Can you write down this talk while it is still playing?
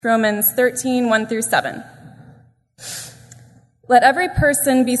Romans 13, 1 through 7. Let every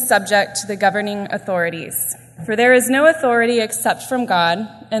person be subject to the governing authorities, for there is no authority except from God,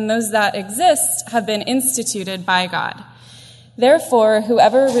 and those that exist have been instituted by God. Therefore,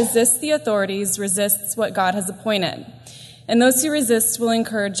 whoever resists the authorities resists what God has appointed, and those who resist will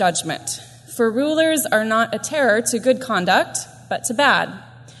incur judgment. For rulers are not a terror to good conduct, but to bad.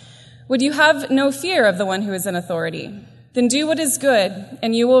 Would you have no fear of the one who is in authority? Then do what is good,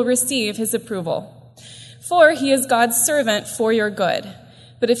 and you will receive his approval. For he is God's servant for your good.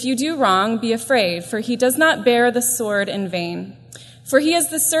 But if you do wrong, be afraid, for he does not bear the sword in vain. For he is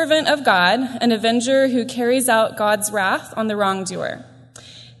the servant of God, an avenger who carries out God's wrath on the wrongdoer.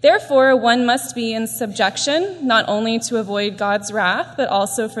 Therefore, one must be in subjection, not only to avoid God's wrath, but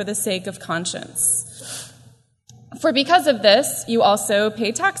also for the sake of conscience. For because of this, you also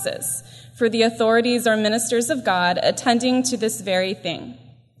pay taxes. For the authorities are ministers of God, attending to this very thing.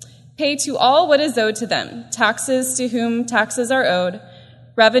 Pay to all what is owed to them, taxes to whom taxes are owed,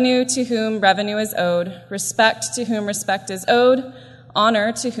 revenue to whom revenue is owed, respect to whom respect is owed,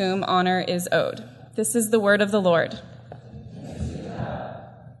 honor to whom honor is owed. This is the word of the Lord.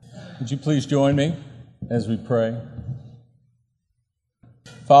 Would you please join me as we pray?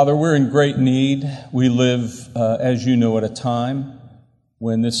 Father, we're in great need. We live, as you know, at a time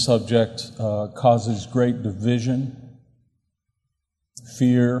when this subject causes great division,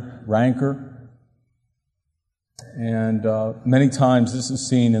 fear, rancor, and many times this is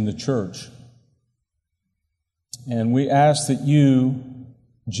seen in the church. And we ask that you,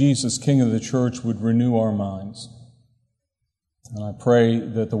 Jesus, King of the church, would renew our minds. And I pray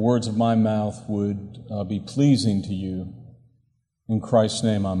that the words of my mouth would be pleasing to you. In Christ's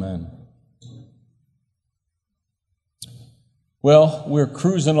name, amen. Well, we're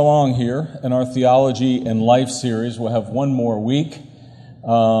cruising along here in our Theology and Life series. We'll have one more week,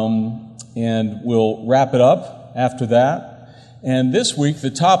 and we'll wrap it up after that. And this week, the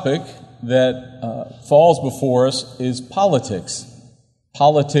topic that falls before us is politics.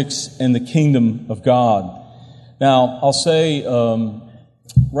 Politics and the kingdom of God. Now, I'll say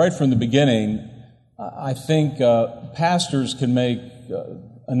right from the beginning, I think pastors can make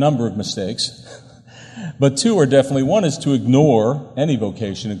a number of mistakes. But two are definitely, one is to ignore any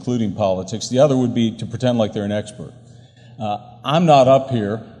vocation, including politics. The other would be to pretend like they're an expert. I'm not up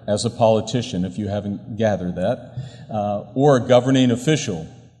here as a politician, if you haven't gathered that, or a governing official.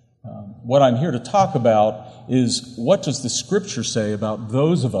 What I'm here to talk about is what does the Scripture say about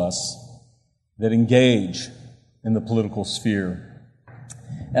those of us that engage in the political sphere.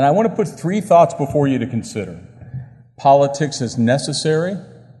 And I want to put three thoughts before you to consider. Politics as necessary,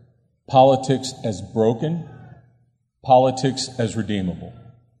 politics as broken, politics as redeemable.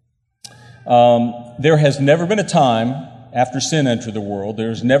 There has never been a time after sin entered the world,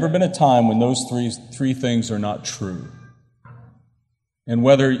 there's never been a time when those three things are not true. And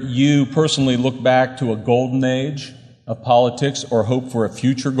whether you personally look back to a golden age of politics or hope for a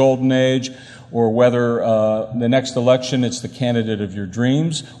future golden age, or whether the next election it's the candidate of your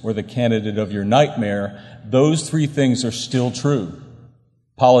dreams or the candidate of your nightmare, those three things are still true.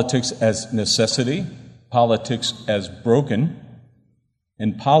 Politics as necessity, politics as broken,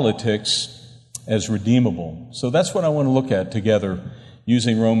 and politics as redeemable. So that's what I want to look at together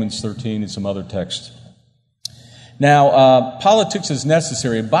using Romans 13 and some other texts. Now, politics is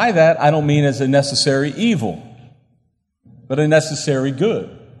necessary. By that, I don't mean as a necessary evil, but a necessary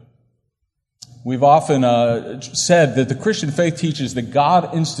good. We've often said that the Christian faith teaches that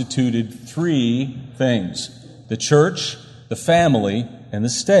God instituted three things: the church, the family, and the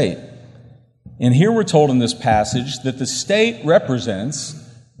state. And here we're told in this passage that the state represents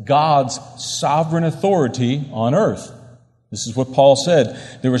God's sovereign authority on earth. This is what Paul said.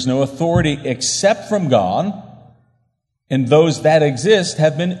 There is no authority except from God, and those that exist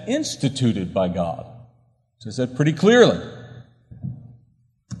have been instituted by God. It says that pretty clearly.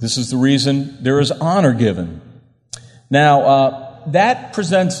 This is the reason there is honor given. Now, that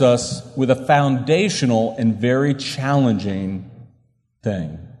presents us with a foundational and very challenging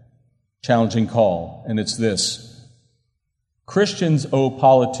call, and it's this. Christians owe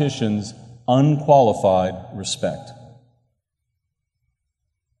politicians unqualified respect.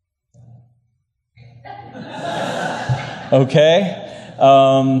 Okay?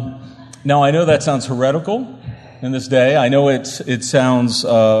 Now, I know that sounds heretical in this day. I know it sounds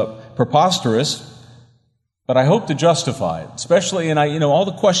preposterous, but I hope to justify it, especially in all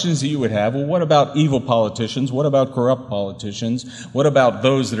the questions that you would have. Well, what about evil politicians? What about corrupt politicians? What about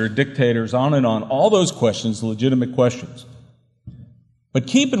those that are dictators? On and on. All those questions, legitimate questions. But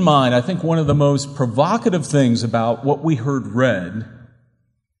keep in mind, I think one of the most provocative things about what we heard read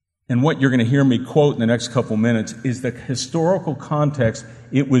and what you're going to hear me quote in the next couple minutes, is the historical context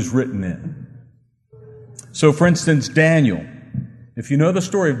it was written in. So, for instance, Daniel. If you know the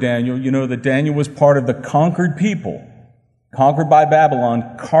story of Daniel, you know that Daniel was part of the conquered people, conquered by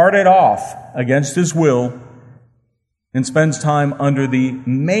Babylon, carted off against his will, and spends time under the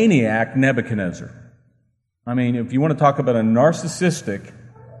maniac Nebuchadnezzar. I mean, if you want to talk about a narcissistic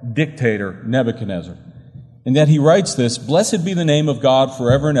dictator, Nebuchadnezzar. And yet he writes this, "Blessed be the name of God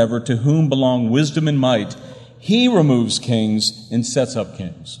forever and ever, to whom belong wisdom and might. He removes kings and sets up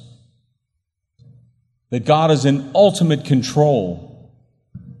kings." That God is in ultimate control.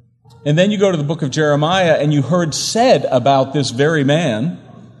 And then you go to the book of Jeremiah, and you heard said about this very man,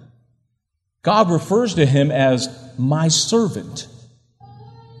 God refers to him as my servant.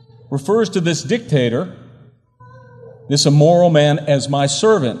 Refers to this dictator, this immoral man, as my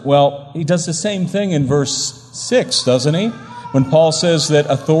servant. Well, he does the same thing in verse 6, doesn't he? When Paul says that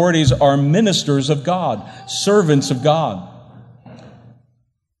authorities are ministers of God, servants of God.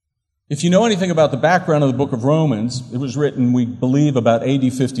 If you know anything about the background of the book of Romans, it was written, we believe, about AD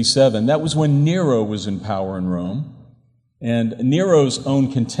 57. That was when Nero was in power in Rome. And Nero's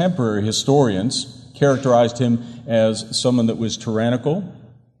own contemporary historians characterized him as someone that was tyrannical,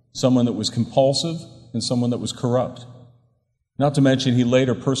 someone that was compulsive, and someone that was corrupt. Not to mention, he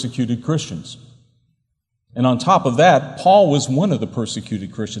later persecuted Christians. And on top of that, Paul was one of the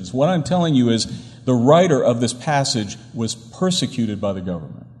persecuted Christians. What I'm telling you is the writer of this passage was persecuted by the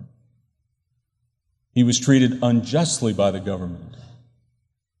government. He was treated unjustly by the government.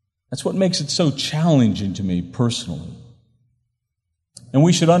 That's what makes it so challenging to me personally. And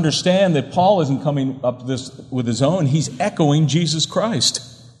we should understand that Paul isn't coming up with his own. He's echoing Jesus Christ,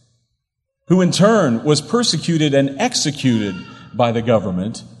 who in turn was persecuted and executed by the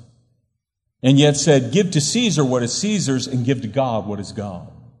government, and yet said, give to Caesar what is Caesar's and give to God what is God.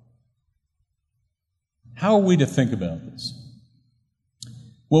 How are we to think about this?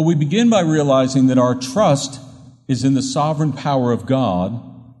 Well, we begin by realizing that our trust is in the sovereign power of God.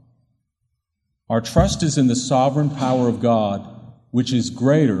 Our trust is in the sovereign power of God, which is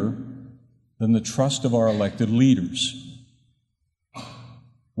greater than the trust of our elected leaders.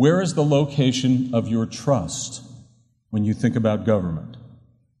 Where is the location of your trust when you think about government?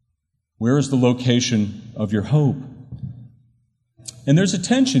 Where is the location of your hope? And there's a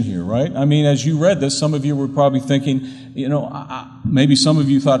tension here, right? I mean, as you read this, some of you were probably thinking, maybe some of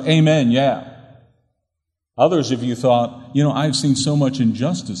you thought, amen, yeah. Others of you thought, I've seen so much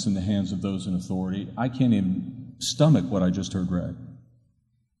injustice in the hands of those in authority, I can't even stomach what I just heard read.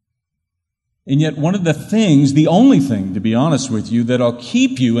 And yet one of the things, the only thing, to be honest with you, that'll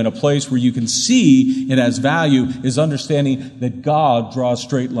keep you in a place where you can see it has value is understanding that God draws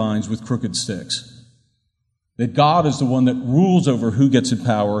straight lines with crooked sticks. That God is the one that rules over who gets in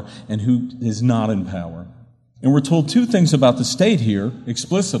power and who is not in power. And we're told two things about the state here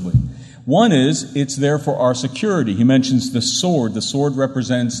explicitly. One is, it's there for our security. He mentions the sword. The sword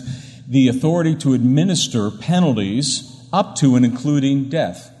represents the authority to administer penalties up to and including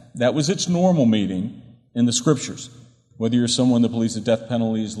death. That was its normal meaning in the Scriptures. Whether you're someone that believes the death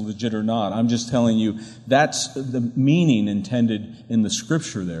penalty is legit or not, I'm just telling you that's the meaning intended in the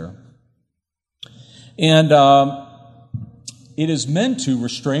Scripture there. And it is meant to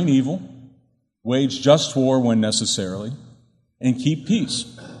restrain evil, wage just war when necessary, and keep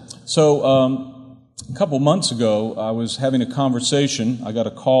peace. So a couple months ago, I was having a conversation. I got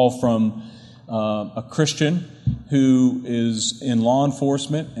a call from a Christian who is in law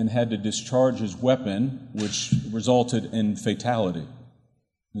enforcement and had to discharge his weapon, which resulted in fatality.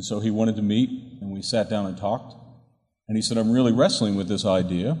 And so he wanted to meet, and we sat down and talked. And he said, I'm really wrestling with this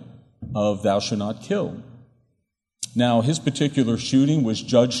idea of thou shalt not kill. Now, his particular shooting was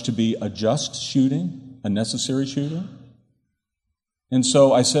judged to be a just shooting, a necessary shooting. And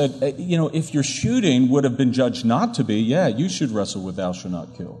so I said, if your shooting would have been judged not to be, yeah, you should wrestle with thou shalt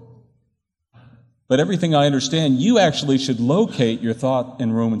not kill. But everything I understand, you actually should locate your thought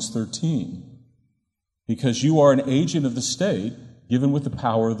in Romans 13. Because you are an agent of the state, given with the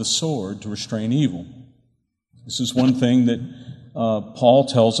power of the sword to restrain evil. This is one thing that Paul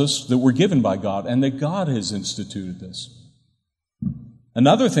tells us that we're given by God, and that God has instituted this.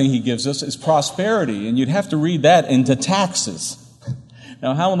 Another thing he gives us is prosperity, and you'd have to read that into taxes.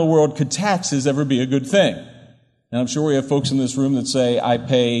 Now, how in the world could taxes ever be a good thing? And I'm sure we have folks in this room that say, I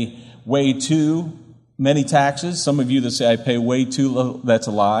pay way too many taxes. Some of you that say I pay way too little, that's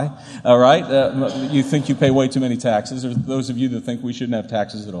a lie. All right? You think you pay way too many taxes. There's those of you that think we shouldn't have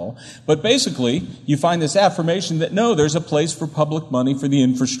taxes at all. But basically, you find this affirmation that no, there's a place for public money for the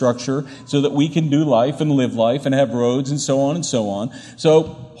infrastructure so that we can do life and live life and have roads and so on and so on.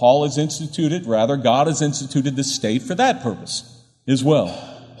 So God has instituted the state for that purpose as well.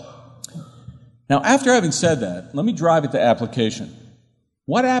 Now, after having said that, let me drive it to application.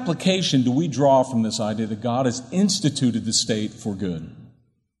 What application do we draw from this idea that God has instituted the state for good?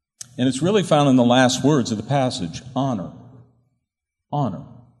 And it's really found in the last words of the passage, honor. Honor.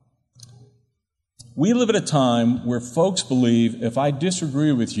 We live at a time where folks believe if I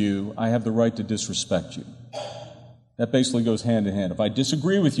disagree with you, I have the right to disrespect you. That basically goes hand in hand. If I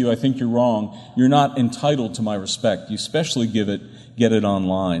disagree with you, I think you're wrong. You're not entitled to my respect. You especially get it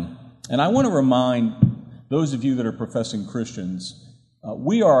online. And I want to remind those of you that are professing Christians,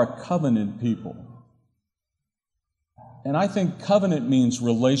 we are a covenant people. And I think covenant means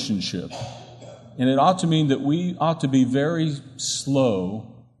relationship. And it ought to mean that we ought to be very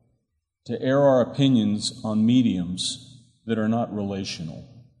slow to air our opinions on mediums that are not relational.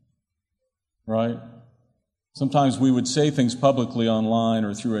 Right? Sometimes we would say things publicly online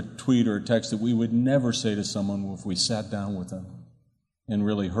or through a tweet or a text that we would never say to someone if we sat down with them and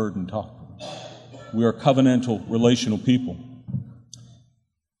really heard and talked to them. We are covenantal, relational people.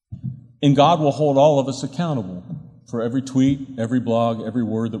 And God will hold all of us accountable for every tweet, every blog, every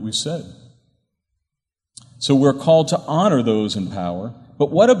word that we've said. So we're called to honor those in power.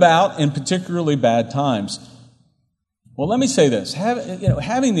 But what about in particularly bad times? Well, let me say this.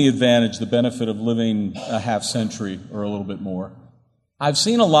 Having the advantage, the benefit of living a half century or a little bit more, I've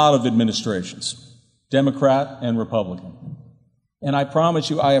seen a lot of administrations, Democrat and Republican. And I promise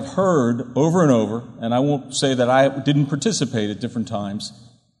you, I have heard over and over, and I won't say that I didn't participate at different times,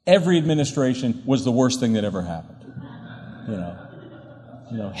 every administration was the worst thing that ever happened.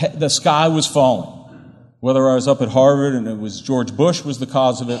 The sky was falling. Whether I was up at Harvard and it was George Bush was the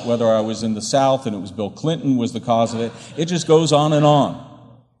cause of it, whether I was in the South and it was Bill Clinton was the cause of it, it just goes on and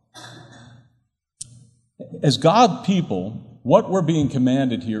on. As God people, what we're being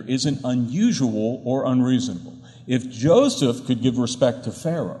commanded here isn't unusual or unreasonable. If Joseph could give respect to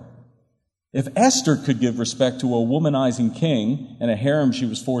Pharaoh, if Esther could give respect to a womanizing king and a harem she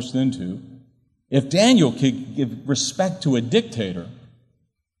was forced into, if Daniel could give respect to a dictator,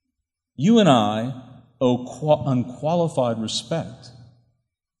 you and I owe unqualified respect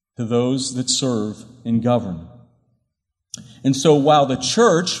to those that serve and govern. And so while the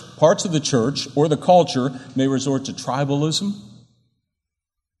church, parts of the church, or the culture may resort to tribalism,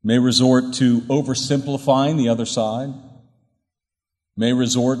 may resort to oversimplifying the other side, may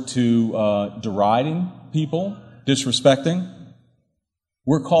resort to deriding people, disrespecting,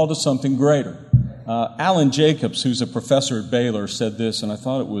 we're called to something greater. Alan Jacobs, who's a professor at Baylor, said this, and I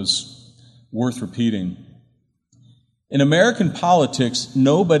thought it was worth repeating. In American politics,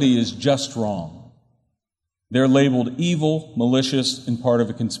 nobody is just wrong. They're labeled evil, malicious, and part of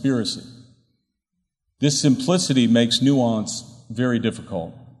a conspiracy. This simplicity makes nuance very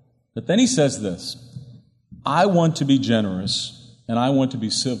difficult. But then he says this, I want to be generous, and I want to be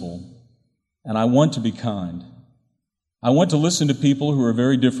civil, and I want to be kind. I want to listen to people who are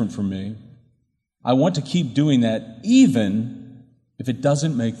very different from me. I want to keep doing that even if it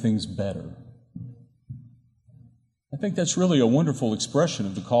doesn't make things better. I think that's really a wonderful expression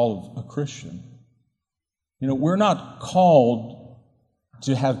of the call of a Christian. We're not called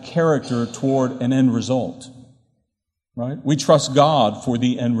to have character toward an end result, right? We trust God for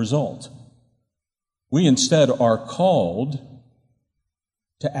the end result. We instead are called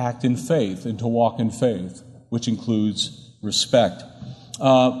to act in faith and to walk in faith, which includes respect.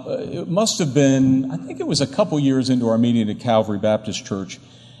 It must have been, I think it was a couple years into our meeting at Calvary Baptist Church,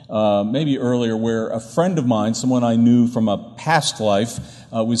 maybe earlier, where a friend of mine, someone I knew from a past life,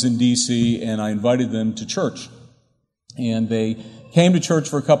 was in D.C., and I invited them to church. And they came to church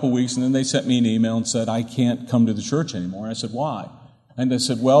for a couple weeks, and then they sent me an email and said, I can't come to the church anymore. I said, why? And they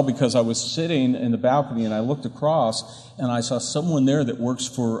said, well, because I was sitting in the balcony, and I looked across, and I saw someone there that works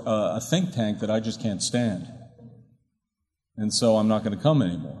for a think tank that I just can't stand. And so I'm not going to come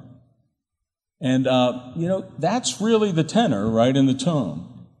anymore. And, that's really the tenor, right, in the tone.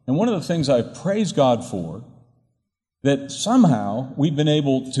 And one of the things I praise God for, that somehow we've been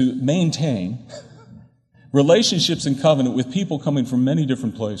able to maintain relationships in covenant with people coming from many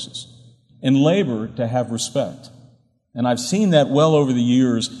different places and labor to have respect. And I've seen that well over the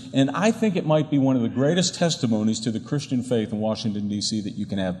years, and I think it might be one of the greatest testimonies to the Christian faith in Washington, D.C. that you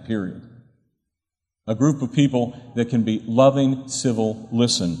can have, period. A group of people that can be loving, civil,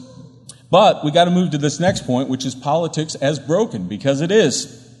 listen. But we got to move to this next point, which is politics as broken, because it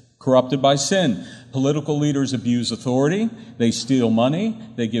is corrupted by sin. Political leaders abuse authority. They steal money.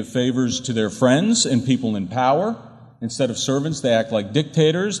 They give favors to their friends and people in power. Instead of servants, they act like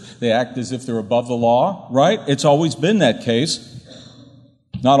dictators. They act as if they're above the law, right? It's always been that case.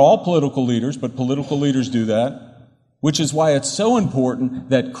 Not all political leaders, but political leaders do that, which is why it's so important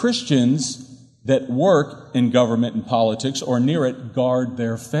that Christians that work in government and politics or near it guard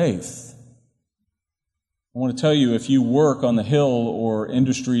their faith. I want to tell you, if you work on the Hill or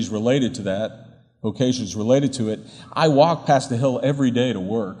industries related to that, vocations related to it, I walk past the Hill every day to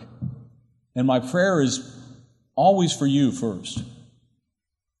work. And my prayer is always for you first.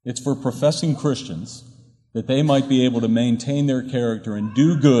 It's for professing Christians that they might be able to maintain their character and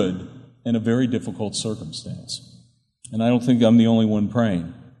do good in a very difficult circumstance. And I don't think I'm the only one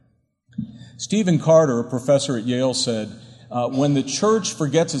praying. Stephen Carter, a professor at Yale, said, when the church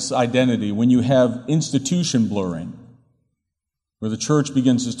forgets its identity, when you have institution blurring, where the church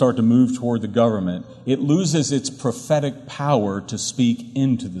begins to start to move toward the government, it loses its prophetic power to speak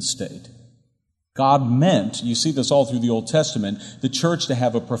into the state. God meant, you see this all through the Old Testament, the church to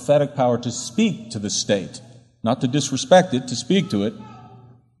have a prophetic power to speak to the state, not to disrespect it, to speak to it.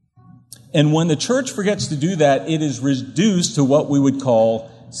 And when the church forgets to do that, it is reduced to what we would call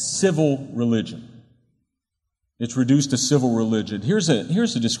civil religion. It's reduced to civil religion. Here's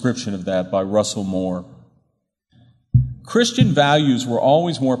a description of that by Russell Moore. Christian values were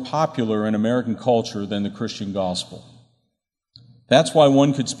always more popular in American culture than the Christian gospel. That's why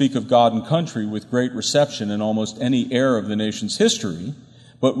one could speak of God and country with great reception in almost any era of the nation's history,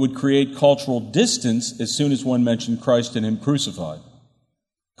 but would create cultural distance as soon as one mentioned Christ and Him crucified.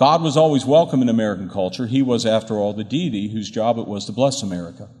 God was always welcome in American culture. He was, after all, the deity whose job it was to bless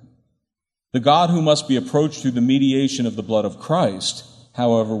America. The God who must be approached through the mediation of the blood of Christ,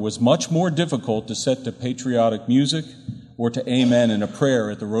 however, was much more difficult to set to patriotic music or to amen in a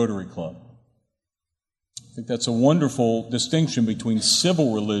prayer at the Rotary Club. I think that's a wonderful distinction between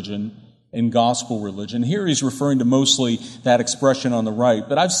civil religion and gospel religion. Here he's referring to mostly that expression on the right,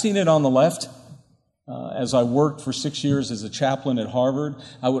 but I've seen it on the left. As I worked for 6 years as a chaplain at Harvard,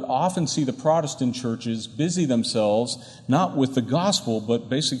 I would often see the Protestant churches busy themselves not with the gospel, but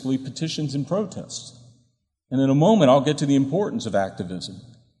basically petitions and protests. And in a moment, I'll get to the importance of activism.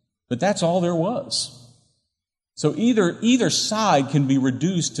 But that's all there was. So either side can be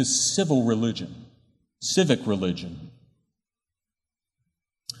reduced to civil religion, civic religion.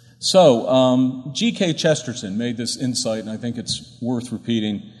 So, G.K. Chesterton made this insight, and I think it's worth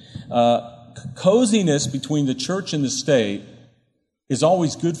repeating. Coziness between the church and the state is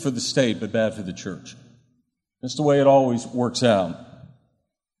always good for the state, but bad for the church. That's the way it always works out.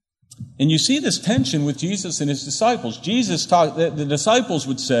 And you see this tension with Jesus and His disciples. The disciples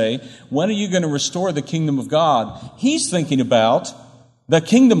would say, when are you going to restore the kingdom of God? He's thinking about the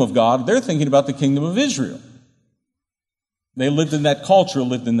kingdom of God. They're thinking about the kingdom of Israel. They lived in that culture,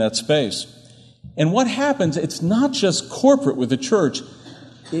 lived in that space. And what happens, it's not just corporate with the church.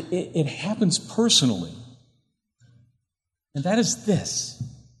 It happens personally. And that is this.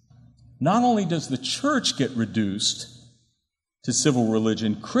 Not only does the church get reduced to civil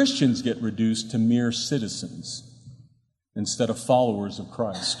religion, Christians get reduced to mere citizens instead of followers of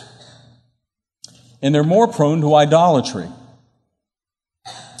Christ. And they're more prone to idolatry.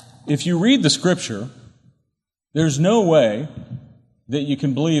 If you read the Scripture, there's no way that you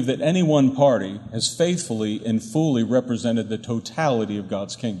can believe that any one party has faithfully and fully represented the totality of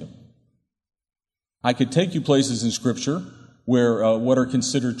God's kingdom. I could take you places in Scripture where what are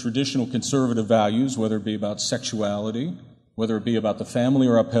considered traditional conservative values, whether it be about sexuality, whether it be about the family,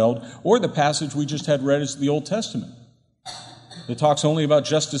 are upheld, or the passage we just had read is the Old Testament. It talks only about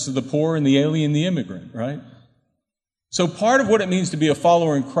justice of the poor and the alien, the immigrant, right? So part of what it means to be a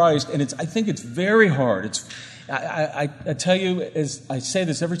follower in Christ, and I think it's very hard. I tell you, as I say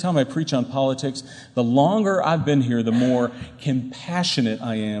this every time I preach on politics, the longer I've been here, the more compassionate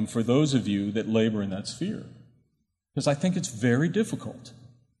I am for those of you that labor in that sphere. Because I think it's very difficult.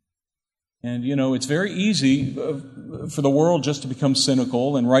 And, it's very easy for the world just to become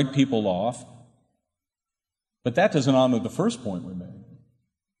cynical and write people off. But that doesn't honor the first point we made.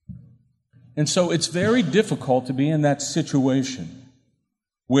 And so it's very difficult to be in that situation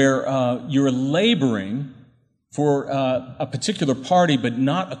where you're laboring for a particular party, but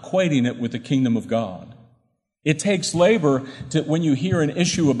not equating it with the kingdom of God. It takes labor to, when you hear an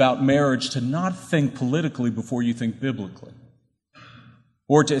issue about marriage, to not think politically before you think biblically.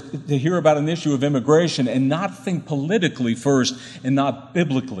 Or to hear about an issue of immigration and not think politically first and not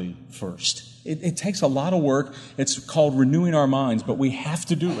biblically first. It takes a lot of work. It's called renewing our minds, but we have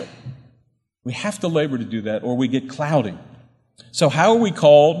to do it. We have to labor to do that, or we get cloudy. So how are we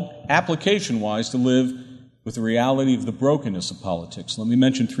called, application-wise, to live with the reality of the brokenness of politics? Let me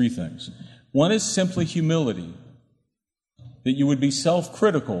mention 3 things. One is simply humility, that you would be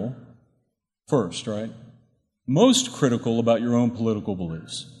self-critical first, right? Most critical about your own political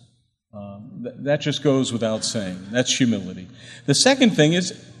beliefs. That just goes without saying. That's humility. The second thing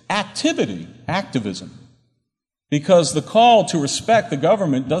is activism. Because the call to respect the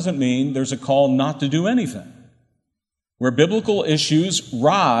government doesn't mean there's a call not to do anything. Where biblical issues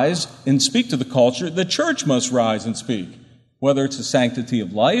rise and speak to the culture, the church must rise and speak. Whether it's the sanctity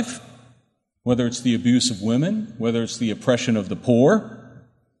of life, whether it's the abuse of women, whether it's the oppression of the poor,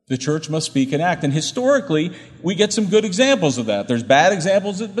 the church must speak and act. And historically, we get some good examples of that. There's bad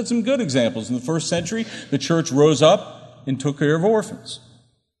examples, but some good examples. In the first century, the church rose up and took care of orphans.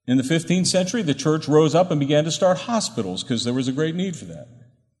 In the 15th century, the church rose up and began to start hospitals because there was a great need for that.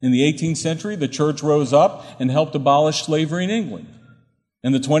 In the 18th century, the church rose up and helped abolish slavery in England.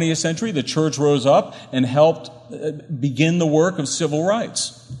 In the 20th century, the church rose up and helped begin the work of civil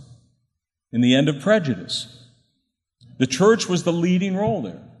rights and the end of prejudice. The church was the leading role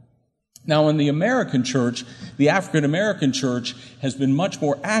there. Now, in the American church, the African American church has been much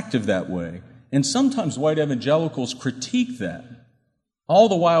more active that way. And sometimes white evangelicals critique that, all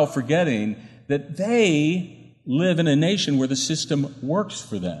the while forgetting that they live in a nation where the system works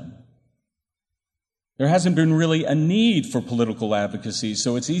for them. There hasn't been really a need for political advocacy,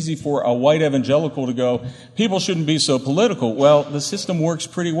 so it's easy for a white evangelical to go, people shouldn't be so political. Well, the system works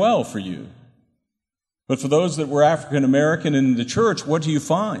pretty well for you. But for those that were African American in the church, what do you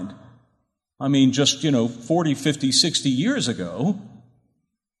find? I mean, just, 40, 50, 60 years ago,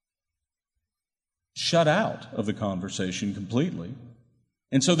 shut out of the conversation completely.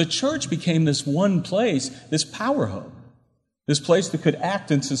 And so the church became this one place, this power hub, this place that could act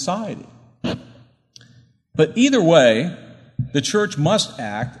in society. But either way, the church must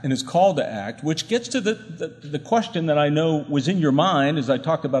act and is called to act, which gets to the question that I know was in your mind as I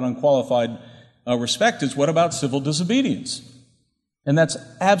talked about unqualified respect, is what about civil disobedience? And that's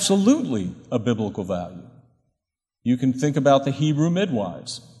absolutely a biblical value. You can think about the Hebrew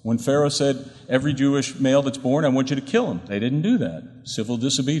midwives. When Pharaoh said, every Jewish male that's born, I want you to kill him. They didn't do that. Civil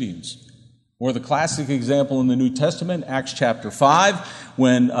disobedience. Or the classic example in the New Testament, Acts chapter 5,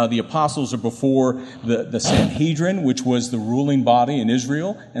 when the apostles are before the Sanhedrin, which was the ruling body in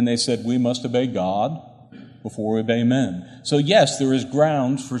Israel, and they said, we must obey God before we obey men. So yes, there is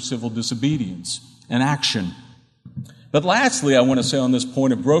ground for civil disobedience and action. But lastly, I want to say on this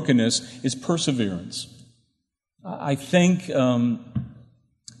point of brokenness is perseverance. I think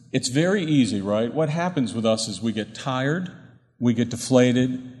it's very easy, right? What happens with us is we get tired, we get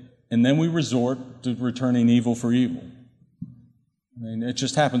deflated, and then we resort to returning evil for evil. I mean, it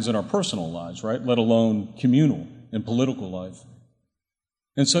just happens in our personal lives, right? Let alone communal and political life.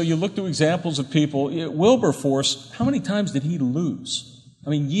 And so you look to examples of people. Wilberforce, how many times did he lose? I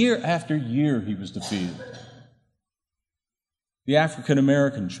mean, year after year he was defeated. The African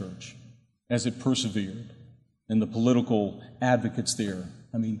American church, as it persevered, and the political advocates there.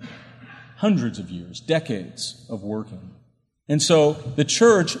 I mean, hundreds of years, decades of working. And so the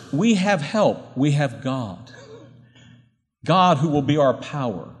church, we have help. We have God. God who will be our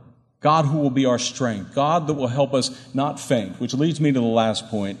power. God who will be our strength. God that will help us not faint, which leads me to the last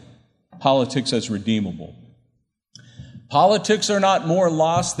point, politics as redeemable. Politics are not more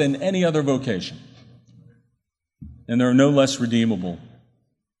lost than any other vocation, and they're no less redeemable.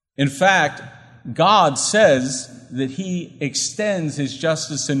 In fact, God says that He extends His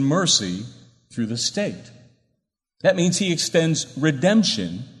justice and mercy through the state. That means He extends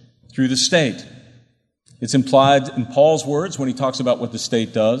redemption through the state. It's implied in Paul's words when he talks about what the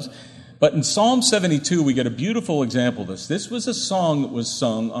state does. But in Psalm 72, we get a beautiful example of this. This was a song that was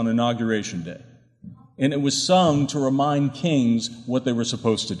sung on Inauguration Day. And it was sung to remind kings what they were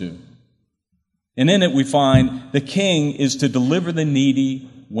supposed to do. And in it we find the king is to deliver the needy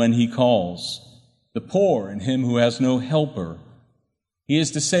when he calls, the poor and him who has no helper. He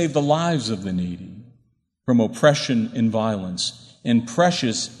is to save the lives of the needy from oppression and violence, and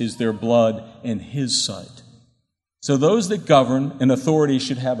precious is their blood in His sight. So those that govern and authority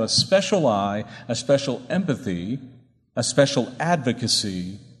should have a special eye, a special empathy, a special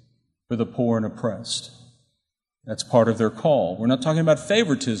advocacy for the poor and oppressed. That's part of their call. We're not talking about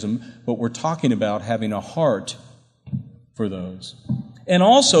favoritism, but we're talking about having a heart for those. And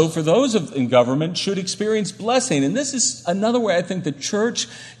also, for those in government, should experience blessing. And this is another way I think the church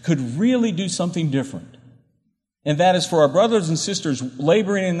could really do something different. And that is for our brothers and sisters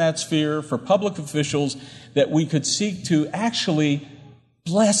laboring in that sphere, for public officials, that we could seek to actually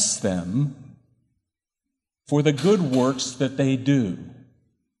bless them for the good works that they do.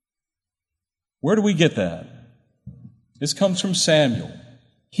 Where do we get that? This comes from Samuel.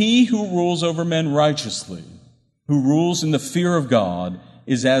 He who rules over men righteously, who rules in the fear of God,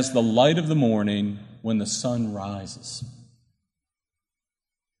 is as the light of the morning when the sun rises.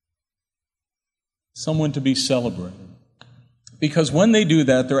 Someone to be celebrated. Because when they do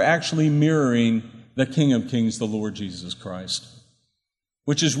that, they're actually mirroring the King of Kings, the Lord Jesus Christ,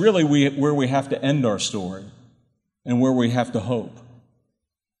 which is really where we have to end our story and where we have to hope.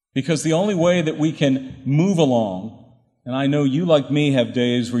 Because the only way that we can move along, and I know you like me have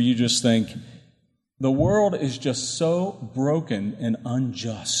days where you just think, the world is just so broken and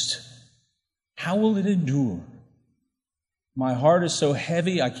unjust. How will it endure? My heart is so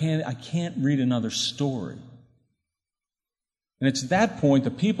heavy, I can't read another story. And it's at that point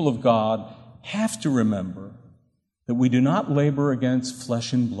the people of God have to remember that we do not labor against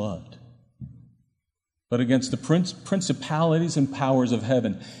flesh and blood, but against the principalities and powers of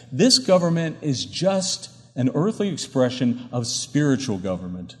heaven. This government is just an earthly expression of spiritual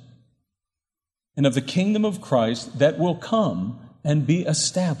government and of the kingdom of Christ that will come and be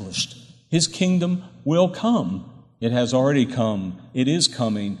established. His kingdom will come. It has already come. It is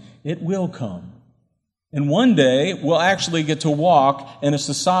coming. It will come. And one day, we'll actually get to walk in a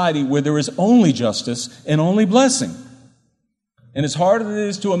society where there is only justice and only blessing. And as hard as it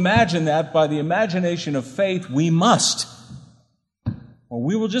is to imagine that, by the imagination of faith, we must. Or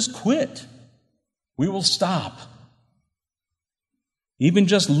we will just quit. We will stop. Even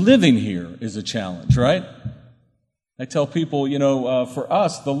just living here is a challenge, right? I tell people, for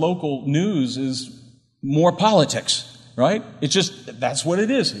us, the local news is more politics, right? It's just, that's what it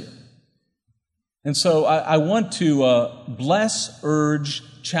is here. And so I want to bless, urge,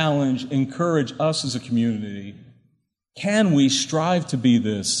 challenge, encourage us as a community. Can we strive to be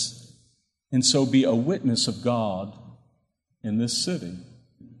this and so be a witness of God in this city,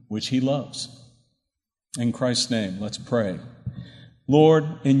 which He loves? In Christ's name, let's pray. Lord,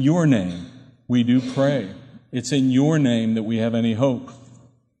 in Your name, we do pray. It's in Your name that we have any hope.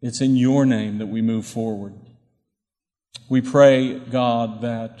 It's in Your name that we move forward. We pray, God,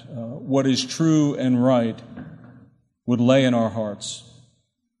 that what is true and right would lay in our hearts.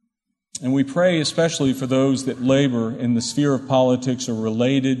 And we pray especially for those that labor in the sphere of politics or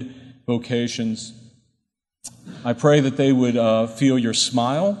related vocations. I pray that they would feel Your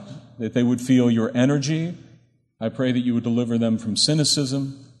smile, that they would feel Your energy. I pray that You would deliver them from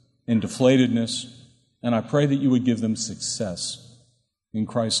cynicism and deflatedness. And I pray that You would give them success. In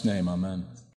Christ's name, amen.